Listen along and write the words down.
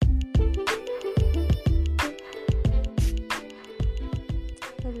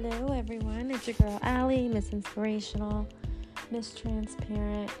It's your girl Allie, Miss Inspirational, Miss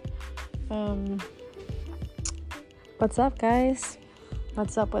Transparent. What's up, guys?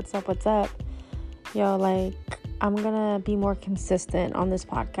 What's up? Yo, I'm gonna be more consistent on this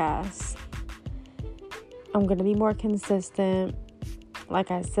podcast. I'm gonna be more consistent.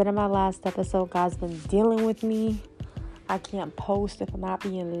 Like I said in my last episode, God's been dealing with me. I can't post if I'm not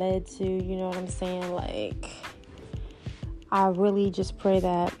being led to, you know what I'm saying? I really just pray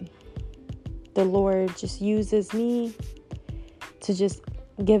that the Lord just uses me to just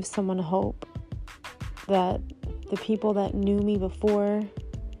give someone hope, that the people that knew me before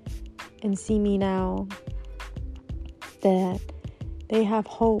and see me now, that they have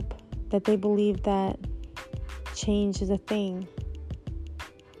hope, that they believe that change is a thing,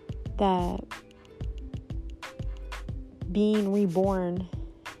 that being reborn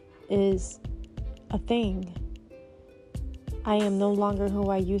is a thing. I am no longer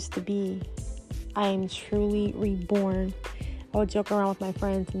who I used to be. I am truly reborn. I would joke around with my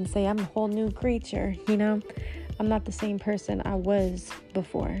friends and say I'm a whole new creature, I'm not the same person I was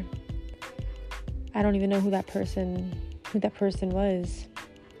before. I don't even know who that person was.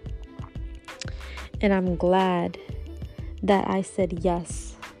 And I'm glad that I said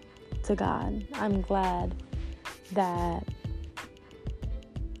yes to God. I'm glad that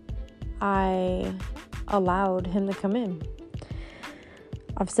I allowed him to come in.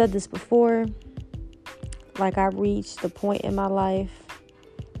 I've said this before. I reached the point in my life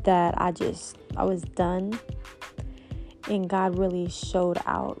that I was done. And God really showed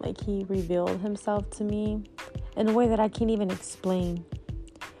out. He revealed himself to me in a way that I can't even explain.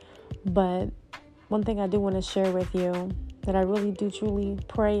 But one thing I do want to share with you, that I really do truly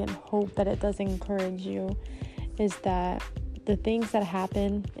pray and hope that it does encourage you, is that the things that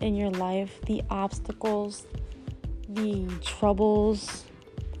happen in your life, the obstacles, the troubles,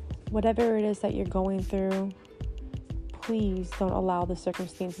 whatever it is that you're going through, please don't allow the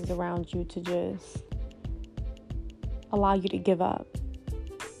circumstances around you to just allow you to give up.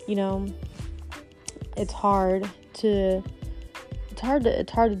 It's hard to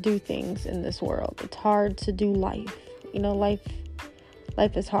do things in this world. It's hard to do life.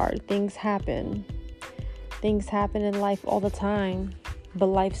 Life is hard. Things happen in life all the time, but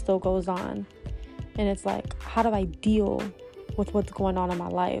life still goes on. And it's how do I deal with what's going on in my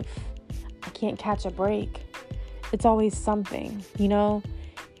life? I can't catch a break. It's always something,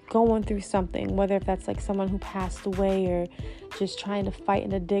 going through something, whether if that's someone who passed away or just trying to fight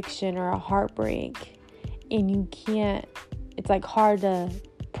an addiction or a heartbreak, and you can't, it's hard to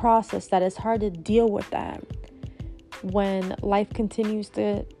process that. It's hard to deal with that when life continues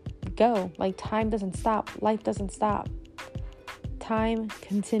to go. Time doesn't stop. Life doesn't stop. Time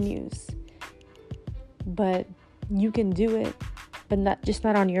continues. But you can do it, but not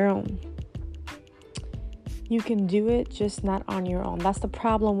on your own. You can do it, just not on your own. That's the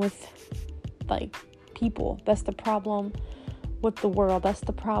problem with people. That's the problem with the world. That's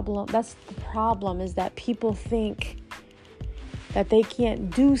the problem is that people think that they can't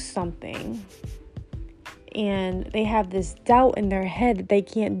do something, and they have this doubt in their head that they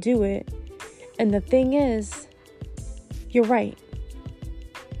can't do it. And the thing is, you're right.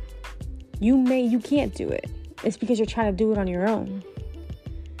 You can't do it. It's because you're trying to do it on your own.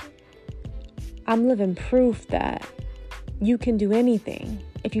 I'm living proof that you can do anything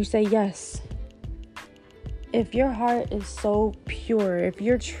if you say yes. If your heart is so pure, if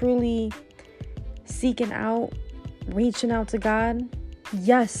you're truly seeking out, reaching out to God,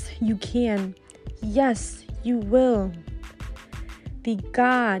 yes, you can. Yes, you will. The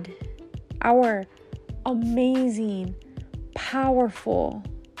God, our amazing, powerful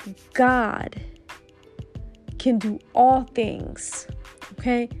God, can do all things.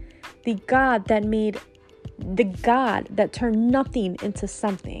 Okay? The God that turned nothing into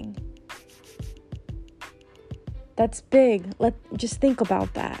something. That's big. Just think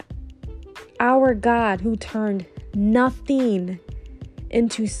about that. Our God who turned nothing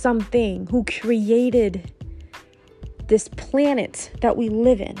into something, who created this planet that we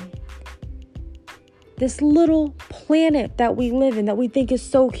live in. This little planet that we live in, that we think is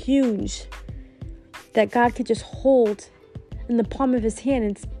so huge, that God could just hold in the palm of his hand.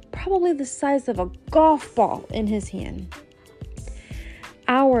 It's probably the size of a golf ball in his hand.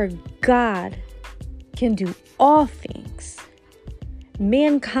 Our God can do all things.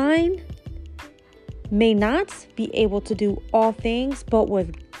 Mankind may not be able to do all things, but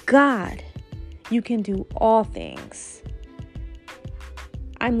with God, you can do all things.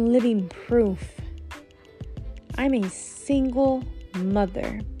 I'm living proof. I'm a single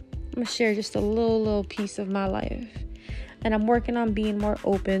mother. I'm going to share just a little piece of my life. And I'm working on being more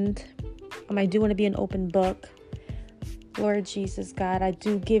open I do want to be an open book. Lord Jesus, God, I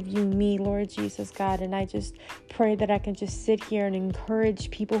do give you me, Lord Jesus, God, and I just pray that I can just sit here and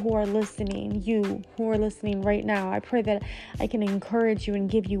encourage people who are listening, you who are listening right now. I pray that I can encourage you and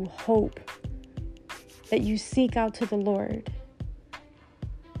give you hope, that you seek out to the Lord.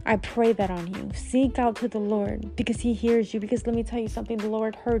 I pray that on you. Seek out to the Lord because he hears you. Because let me tell you something, the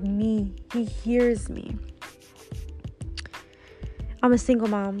Lord heard me. He hears me. I'm a single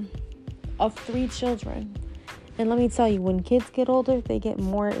mom of 3 children. And let me tell you, when kids get older, they get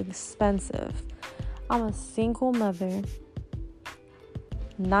more expensive. I'm a single mother,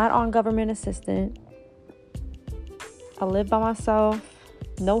 not on government assistance. I live by myself,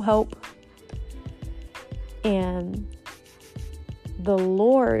 no help. And the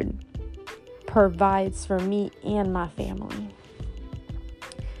Lord provides for me and my family.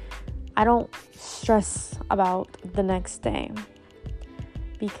 I don't stress about the next day.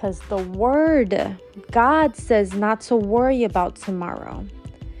 Because the word, God says not to worry about tomorrow,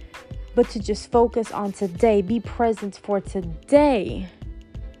 but to just focus on today. Be present for today.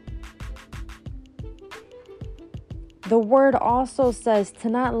 The word also says to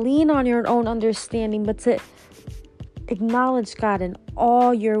not lean on your own understanding, but to acknowledge God in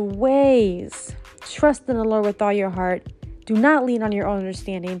all your ways. Trust in the Lord with all your heart. Do not lean on your own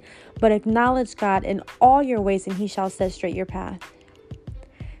understanding, but acknowledge God in all your ways, and he shall set straight your path.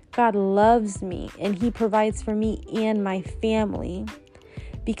 God loves me and he provides for me and my family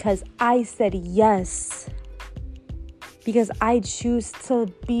because I said yes. Because I choose to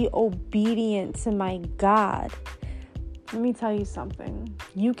be obedient to my God. Let me tell you something.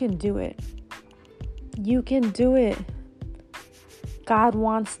 You can do it. You can do it. God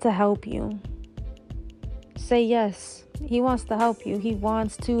wants to help you. Say yes. He wants to help you. He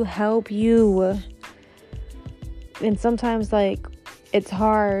wants to help you. And sometimes, it's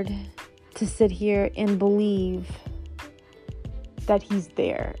hard to sit here and believe that he's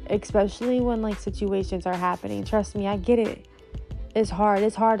there, especially when situations are happening. Trust me, I get it. It's hard.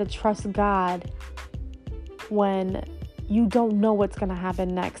 It's hard to trust God when you don't know what's going to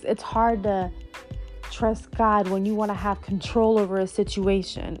happen next. It's hard to trust God when you want to have control over a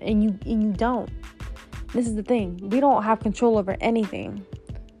situation and you don't. This is the thing. We don't have control over anything.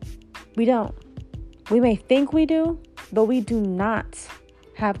 We don't. We may think we do, but we do not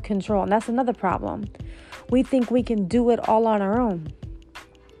have control. And that's another problem. We think we can do it all on our own.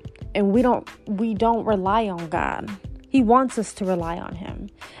 And we don't rely on God. He wants us to rely on him.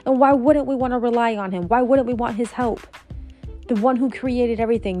 And why wouldn't we want to rely on him? Why wouldn't we want his help? The one who created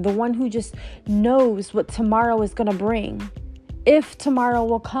everything, the one who just knows what tomorrow is going to bring. If tomorrow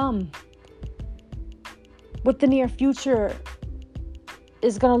will come. What the near future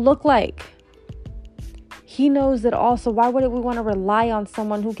is going to look like. He knows that also. Why wouldn't we want to rely on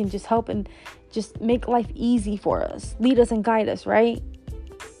someone who can just help and just make life easy for us, lead us and guide us, right?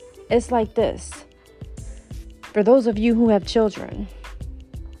 It's like this. For those of you who have children,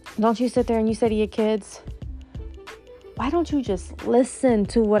 don't you sit there and you say to your kids, why don't you just listen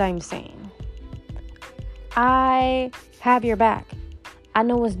to what I'm saying? I have your back. I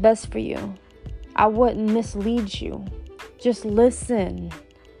know what's best for you. I wouldn't mislead you. Just listen.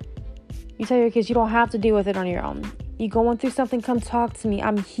 You tell your kids you don't have to deal with it on your own. You going through something, come talk to me.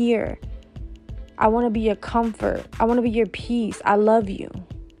 I'm here. I want to be your comfort. I want to be your peace. I love you.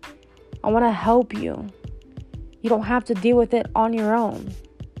 I want to help you. You don't have to deal with it on your own.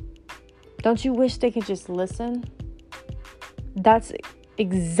 Don't you wish they could just listen? That's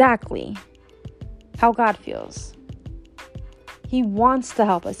exactly how God feels. He wants to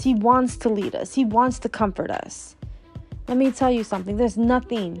help us. He wants to lead us. He wants to comfort us. Let me tell you something. There's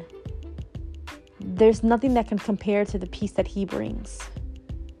nothing that can compare to the peace that he brings.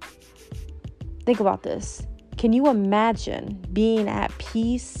 Think about this. Can you imagine being at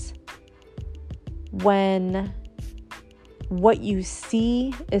peace when what you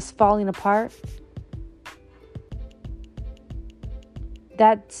see is falling apart?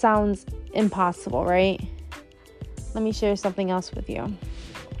 That sounds impossible, right? Let me share something else with you.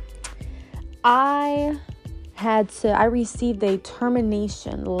 I received a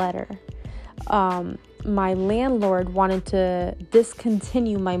termination letter. My landlord wanted to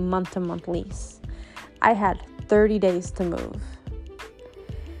discontinue my month-to-month lease. I had 30 days to move.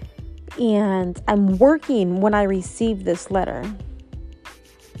 And I'm working when I received this letter.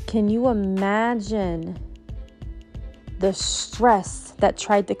 Can you imagine the stress that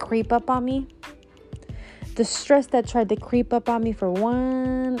tried to creep up on me? The stress that tried to creep up on me for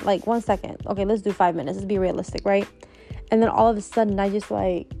one second. Okay, let's do 5 minutes. Let's be realistic, right? And then all of a sudden, I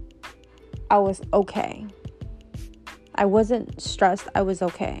was okay. I wasn't stressed. I was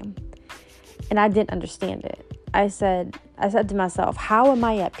okay. And I didn't understand it. I said to myself, how am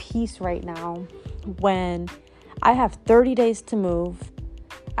I at peace right now when I have 30 days to move?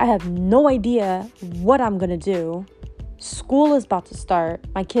 I have no idea what I'm going to do. School is about to start.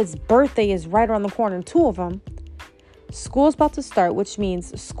 My kid's birthday is right around the corner, 2 of them. School is about to start, which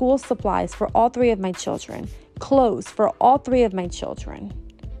means school supplies for all 3 of my children. Clothes for all 3 of my children.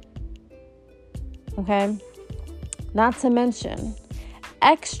 Okay? Not to mention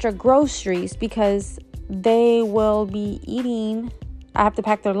extra groceries because they will be eating. I have to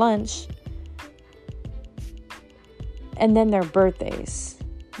pack their lunch. And then their birthdays.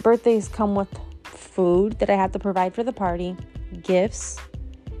 Birthdays come with food that I have to provide for the party, gifts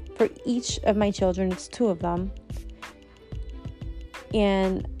for each of my children. It's 2 of them.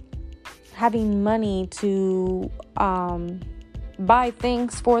 And having money to buy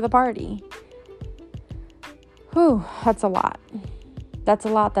things for the party. Whew, that's a lot. That's a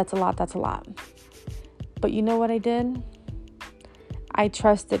lot. But you know what I did? I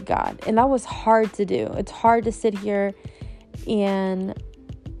trusted God. And that was hard to do. It's hard to sit here and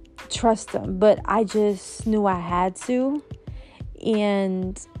trust Him. But I just knew I had to.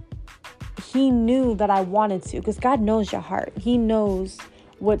 And He knew that I wanted to. Because God knows your heart. He knows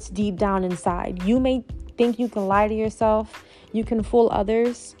what's deep down inside. You may think you can lie to yourself. You can fool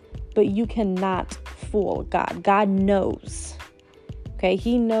others. But you cannot fool God. God knows. Okay?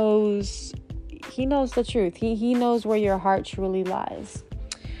 He knows the truth. He knows where your heart truly lies.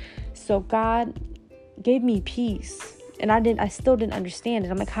 So God gave me peace. And I still didn't understand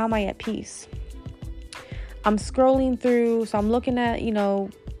it. I'm like, how am I at peace? I'm scrolling through, so I'm looking at,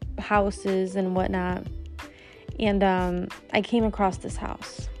 houses and whatnot. And I came across this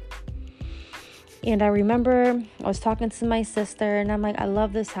house. And I remember I was talking to my sister and I'm like, I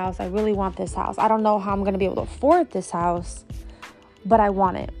love this house. I really want this house. I don't know how I'm going to be able to afford this house, but I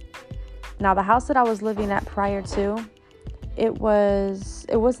want it. Now, the house that I was living at prior to, it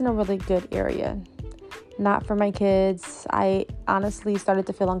wasn't a really good area. Not for my kids. I honestly started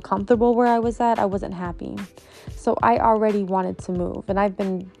to feel uncomfortable where I was at. I wasn't happy. So I already wanted to move. And I've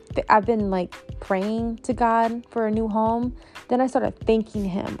been like praying to God for a new home. Then I started thanking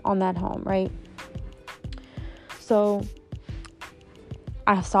Him on that home, right? So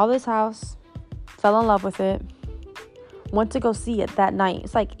I saw this house, fell in love with it, went to go see it that night.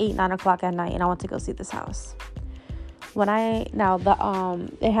 It's like 8-9 o'clock at night, and I went to go see this house. It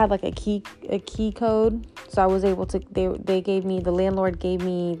had like a key code, so I was able to. The landlord gave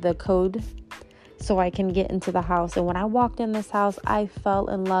me the code, so I can get into the house. And when I walked in this house, I fell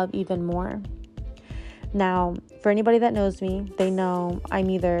in love even more. Now, for anybody that knows me, they know I'm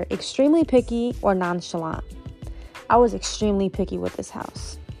either extremely picky or nonchalant. I was extremely picky with this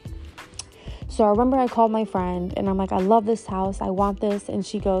house. So I remember I called my friend and I'm like, I love this house. I want this. And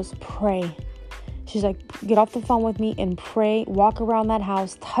she goes, pray. She's like, get off the phone with me and pray. Walk around that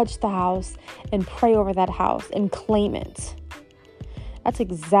house, touch the house, and pray over that house and claim it. That's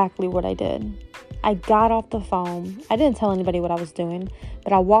exactly what I did. I got off the phone. I didn't tell anybody what I was doing,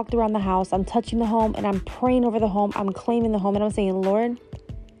 but I walked around the house. I'm touching the home and I'm praying over the home. I'm claiming the home and I'm saying, Lord,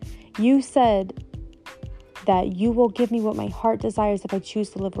 you said that you will give me what my heart desires if I choose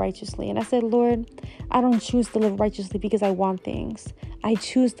to live righteously. And I said, Lord, I don't choose to live righteously because I want things. I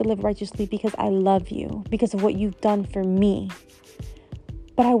choose to live righteously because I love you, because of what you've done for me.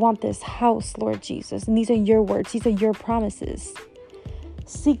 But I want this house, Lord Jesus. And these are your words. These are your promises.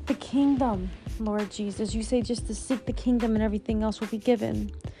 Seek the kingdom, Lord Jesus. You say just to seek the kingdom and everything else will be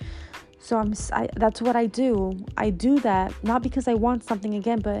given. So that's what I do. I do that not because I want something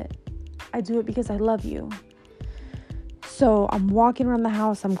again, but I do it because I love you. So I'm walking around the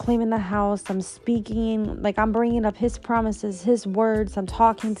house. I'm claiming the house. I'm speaking, like I'm bringing up His promises, His words. I'm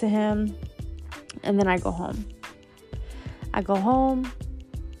talking to Him. And then I go home.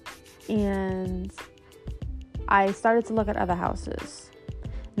 And I started to look at other houses.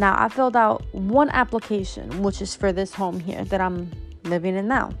 Now, I filled out one application, which is for this home here that I'm living in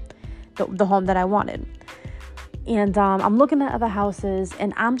now, the home that I wanted. And I'm looking at other houses,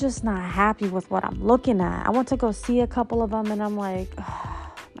 and I'm just not happy with what I'm looking at. I went to go see a couple of them, and I'm like,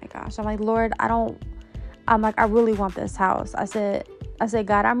 oh my gosh. I'm like, Lord, I really want this house. I said,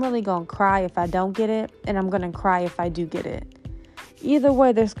 God, I'm really going to cry if I don't get it, and I'm going to cry if I do get it. Either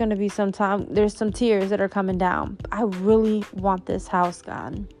way, there's going to be some tears that are coming down. I really want this house,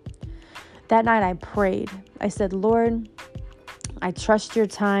 God. That night I prayed. I said, Lord, I trust your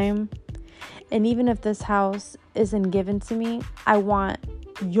time. And even if this house isn't given to me, I want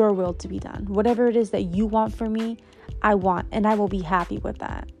your will to be done. Whatever it is that you want for me, I want, and I will be happy with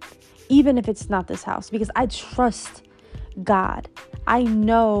that. Even if it's not this house, because I trust God. I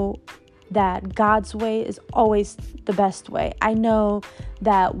know that God's way is always the best way. I know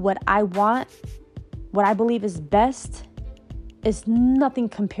that what I want, what I believe is best, is nothing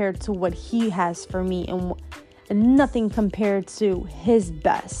compared to what He has for me, and nothing compared to His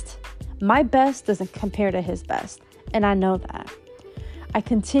best. My best doesn't compare to His best, and I know that. I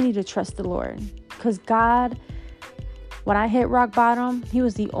continue to trust the Lord, because God, when I hit rock bottom, He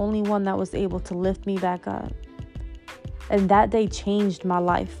was the only one that was able to lift me back up. And that day changed my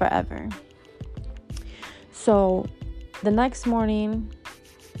life forever. So the next morning,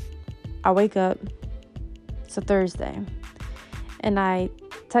 I wake up. It's a Thursday. And I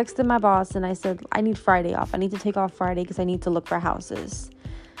texted my boss and I said, I need Friday off. I need to take off Friday because I need to look for houses.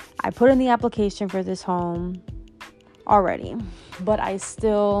 I put in the application for this home already, but I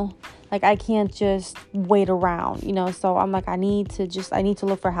still, I can't just wait around, so I'm like, I need to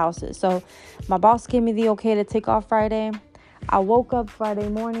look for houses. So my boss gave me the okay to take off Friday. I woke up Friday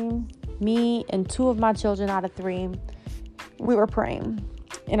morning, me and 2 of my children out of 3, we were praying.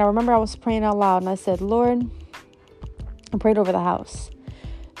 And I remember I was praying out loud and I said, Lord, I prayed over the house.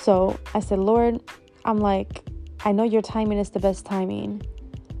 So I said, Lord, I know your timing is the best timing,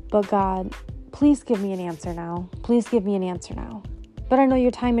 but God, please give me an answer now. Please give me an answer now. But I know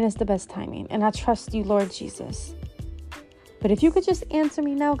your timing is the best timing, and I trust you, Lord Jesus. But if you could just answer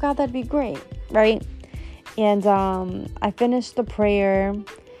me now, God, that'd be great, right? And I finished the prayer,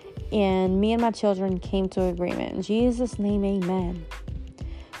 and me and my children came to agreement. In Jesus' name, amen.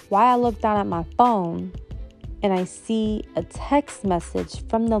 Why I looked down at my phone, and I see a text message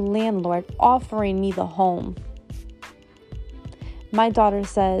from the landlord offering me the home. My daughter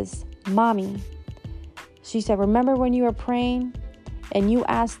says, Mommy, she said, remember when you were praying and you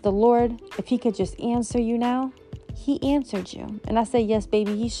asked the Lord if He could just answer you now? He answered you. And I said, yes,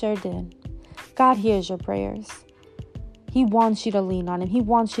 baby, He sure did. God hears your prayers. He wants you to lean on Him. He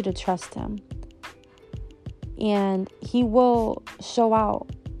wants you to trust Him. And He will show out.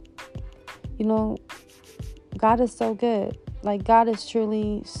 God is so good. God is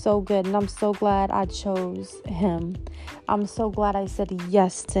truly so good. And I'm so glad I chose Him. I'm so glad I said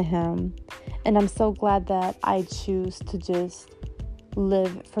yes to Him. And I'm so glad that I choose to just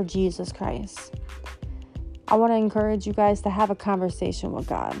live for Jesus Christ. I want to encourage you guys to have a conversation with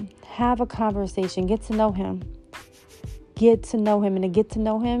God. Have a conversation. Get to know Him. Get to know Him. And to get to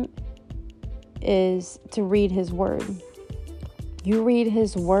know Him is to read His Word. You read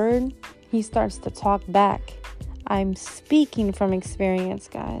His Word, He starts to talk back. I'm speaking from experience,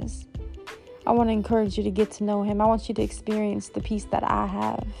 guys. I want to encourage you to get to know Him. I want you to experience the peace that I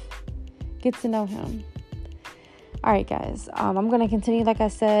have. Get to know Him. All right, guys. I'm going to continue, like I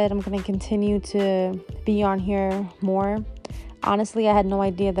said, I'm going to continue to be on here more. Honestly, I had no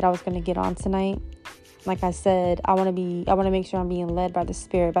idea that I was going to get on tonight. Like I said, I want to make sure I'm being led by the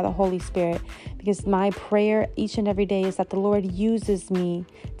Spirit, by the Holy Spirit, because my prayer each and every day is that the Lord uses me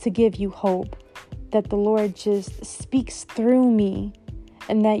to give you hope, that the Lord just speaks through me,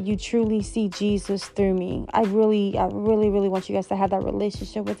 and that you truly see Jesus through me. I really want you guys to have that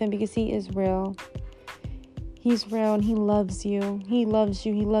relationship with Him, because He is real. He's real, and He loves you. He loves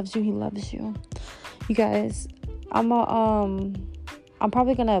you. He loves you. He loves you. You guys, I'm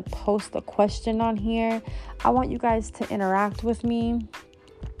probably gonna post a question on here. I want you guys to interact with me.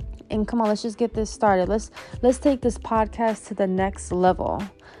 And come on, let's just get this started. Let's take this podcast to the next level.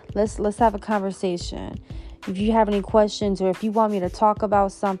 Let's have a conversation. If you have any questions, or if you want me to talk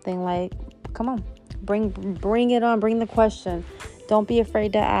about something, come on, bring it on, bring the question. Don't be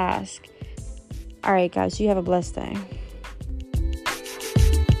afraid to ask. All right, guys, you have a blessed day.